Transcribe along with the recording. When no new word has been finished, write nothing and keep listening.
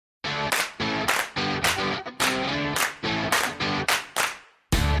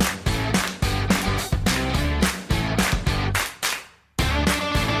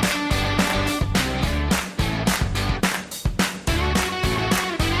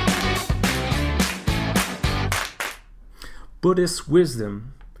Buddhist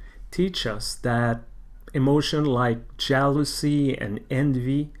wisdom teach us that emotions like jealousy and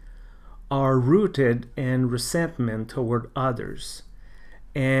envy are rooted in resentment toward others,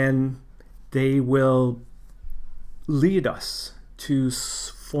 and they will lead us to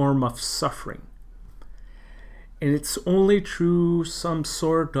form of suffering. And it's only through some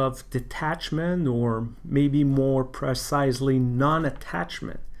sort of detachment, or maybe more precisely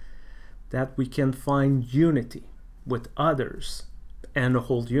non-attachment, that we can find unity with others and the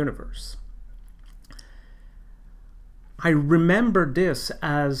whole universe. I remember this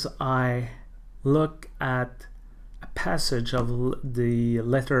as I look at a passage of the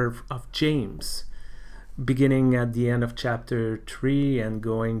letter of James, beginning at the end of chapter 3 and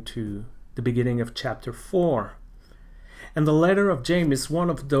going to the beginning of chapter 4. And the letter of James is one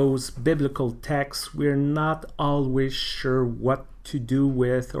of those biblical texts we're not always sure what to do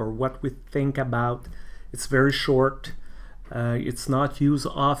with or what we think about. It's very short. It's not used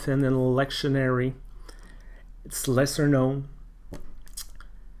often in a lectionary. It's lesser known.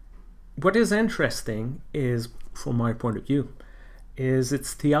 What is interesting is, from my point of view, is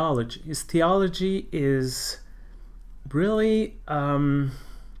its theology. His theology is really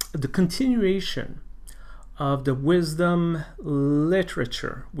the continuation of the wisdom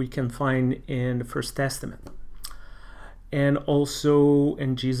literature we can find in the First Testament, and also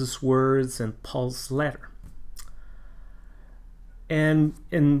in Jesus' words and Paul's letter. And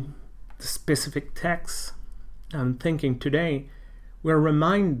in the specific text I'm thinking today, we're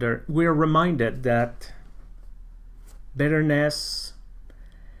reminded that bitterness,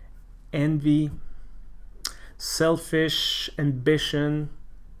 envy, selfish ambition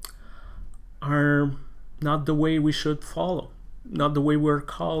are not the way we should follow, not the way we're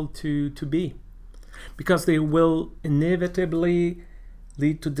called to be, because they will inevitably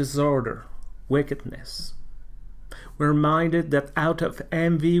lead to disorder, wickedness. We're reminded that out of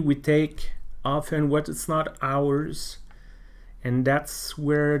envy we take often what is not ours, and that's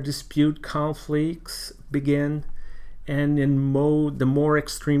where dispute, conflicts begin, and in the more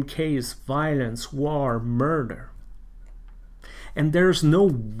extreme case, violence, war, murder. And there's no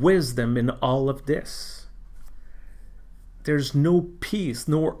wisdom in all of this. There's no peace,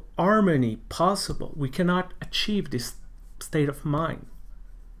 nor harmony possible. We cannot achieve this state of mind.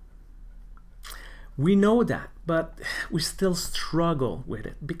 We know that, but we still struggle with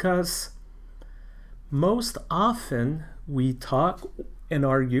it, because most often we talk and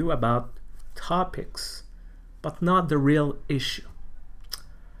argue about topics, but not the real issue.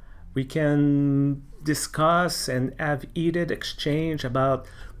 We can discuss and have heated exchange about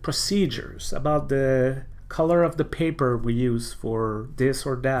procedures, about the color of the paper we use for this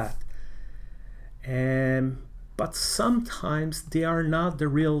or that. But sometimes they are not the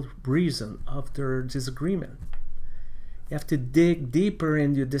real reason of their disagreement. You have to dig deeper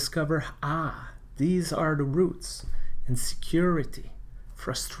and you discover, these are the roots: insecurity,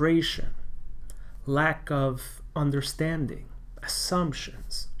 frustration, lack of understanding,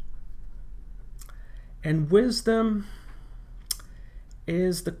 assumptions. And wisdom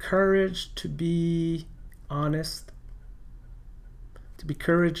is the courage to be honest, to be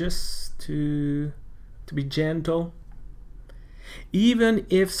courageous, to be gentle, even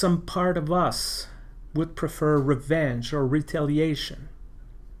if some part of us would prefer revenge or retaliation.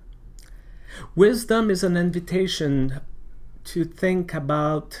 Wisdom is an invitation to think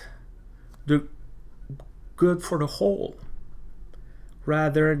about the good for the whole,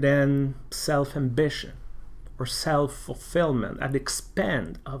 rather than self-ambition or self-fulfillment at the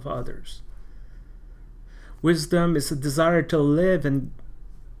expense of others. Wisdom is a desire to live in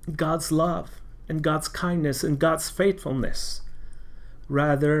God's love and God's kindness and God's faithfulness,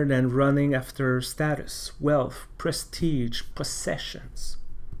 rather than running after status, wealth, prestige, possessions.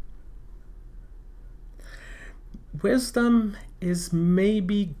 Wisdom is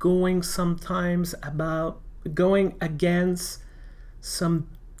maybe sometimes about going against some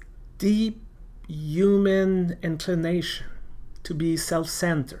deep human inclination to be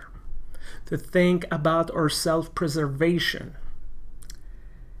self-centered, to think about our self-preservation,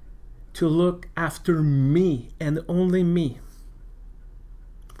 to look after me and only me.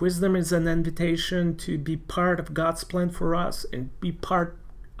 Wisdom is an invitation to be part of God's plan for us and be part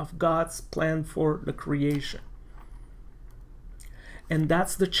of God's plan for the creation. And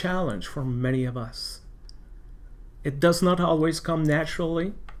that's the challenge for many of us. It does not always come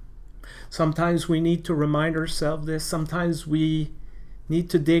naturally. Sometimes we need to remind ourselves this. Sometimes we need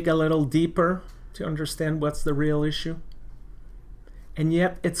to dig a little deeper to understand what's the real issue. And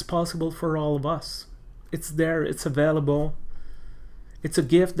yet it's possible for all of us. It's there, it's available. It's a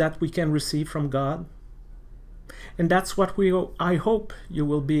gift that we can receive from God. And that's what I hope you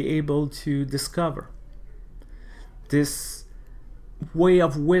will be able to discover. This way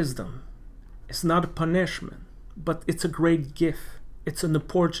of wisdom is not a punishment, but it's a great gift. It's an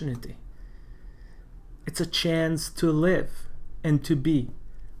opportunity. It's a chance to live and to be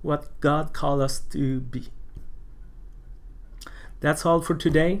what God called us to be. That's all for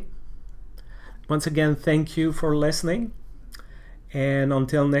today. Once again, thank you for listening. And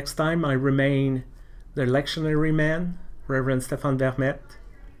until next time, I remain the lectionary man, Reverend Stéphane Vermette.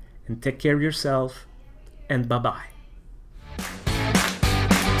 And take care of yourself, and bye-bye.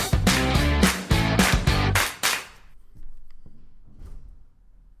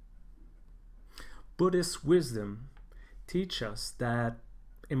 Buddhist wisdom teach us that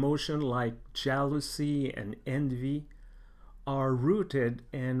emotions like jealousy and envy are rooted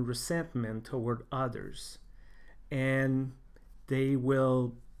in resentment toward others, and they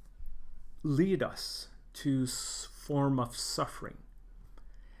will lead us to form of suffering.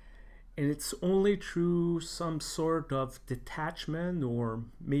 And it's only through some sort of detachment, or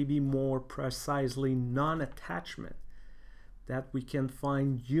maybe more precisely non-attachment, that we can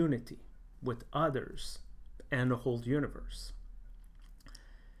find unity with others and the whole universe.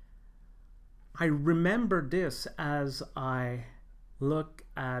 I remember this as I look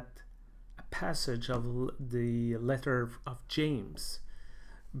at a passage of the letter of James,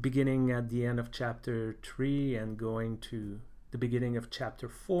 beginning at the end of chapter 3 and going to the beginning of chapter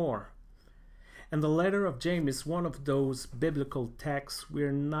 4. And the letter of James is one of those biblical texts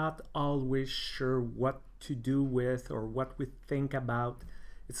we're not always sure what to do with or what we think about.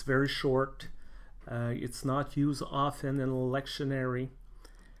 It's very short. It's not used often in a lectionary.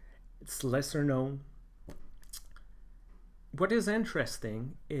 It's lesser known. What is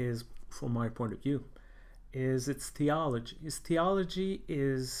interesting is, from my point of view, is its theology. Its theology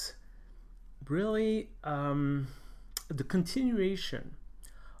is really the continuation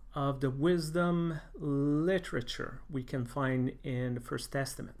of the wisdom literature we can find in the First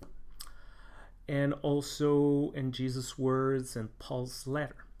Testament, and also in Jesus' words and Paul's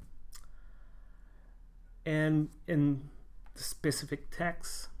letter. And in the specific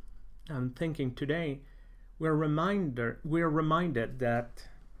text I'm thinking today, we're reminded that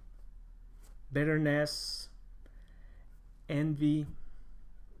bitterness, envy,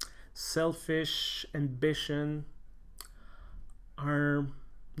 selfish ambition are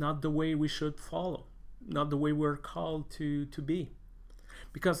not the way we should follow, not the way we're called to be,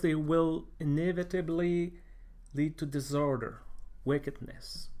 because they will inevitably lead to disorder,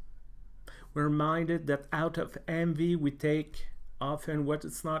 wickedness. We're reminded that out of envy we take often what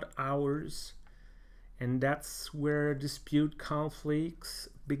is not ours, and that's where dispute, conflicts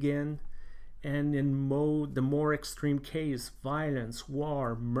begin, and in the more extreme case, violence,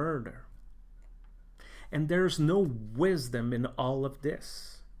 war, murder. And there's no wisdom in all of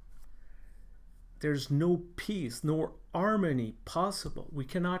this. There's no peace, nor harmony possible. We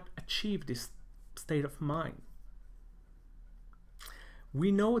cannot achieve this state of mind.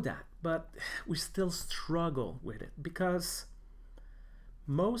 We know that, but we still struggle with it, because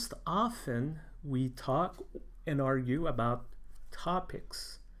most often we talk and argue about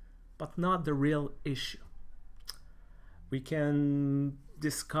topics, but not the real issue. We can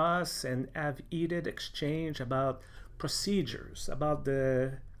discuss and have heated exchange about procedures, about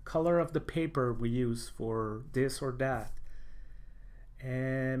the color of the paper we use for this or that.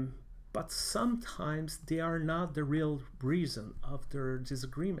 But sometimes they are not the real reason of their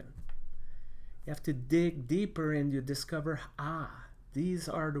disagreement. You have to dig deeper and you discover, these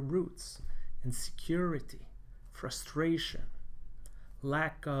are the roots: insecurity, frustration,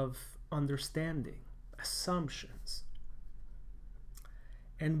 lack of understanding, assumptions.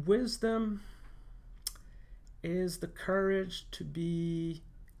 And wisdom is the courage to be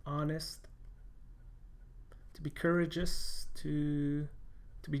honest, to be courageous, to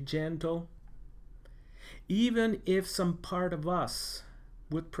be gentle, even if some part of us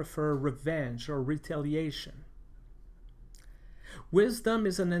would prefer revenge or retaliation. Wisdom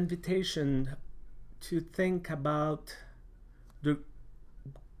is an invitation to think about the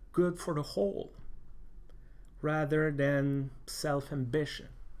good for the whole, rather than self-ambition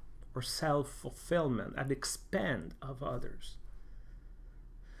or self-fulfillment at the expense of others.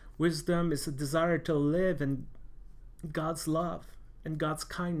 Wisdom is a desire to live in God's love and God's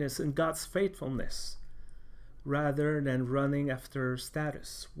kindness and God's faithfulness, rather than running after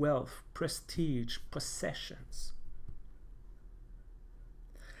status, wealth, prestige, possessions.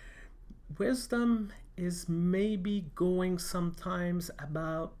 Wisdom is maybe sometimes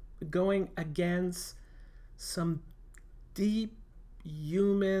about going against some deep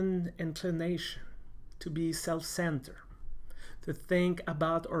human inclination, to be self-centered, to think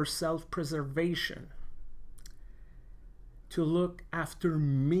about our self-preservation, to look after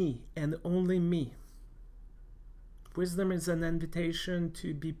me and only me. Wisdom is an invitation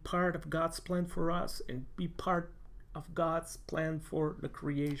to be part of God's plan for us and be part of God's plan for the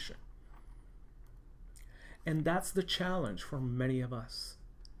creation. And that's the challenge for many of us.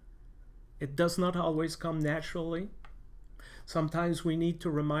 It does not always come naturally. Sometimes we need to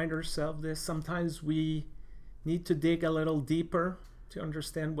remind ourselves this. Sometimes we need to dig a little deeper to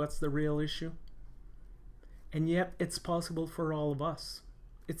understand what's the real issue. And yet it's possible for all of us.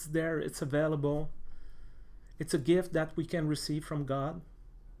 It's there, it's available. It's a gift that we can receive from God.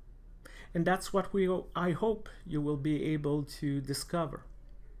 And that's what I hope you will be able to discover.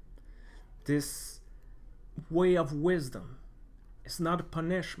 This way of wisdom is not a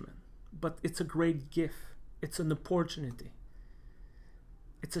punishment, but it's a great gift. It's an opportunity.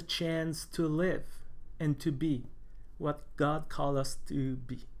 It's a chance to live and to be what God called us to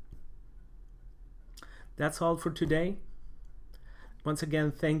be. That's all for today. Once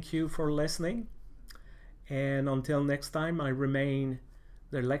again, thank you for listening. And until next time, I remain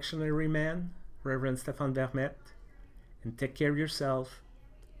the lectionary man, Reverend Stéphane Vermette. And take care of yourself,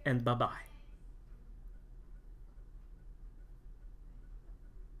 and bye-bye.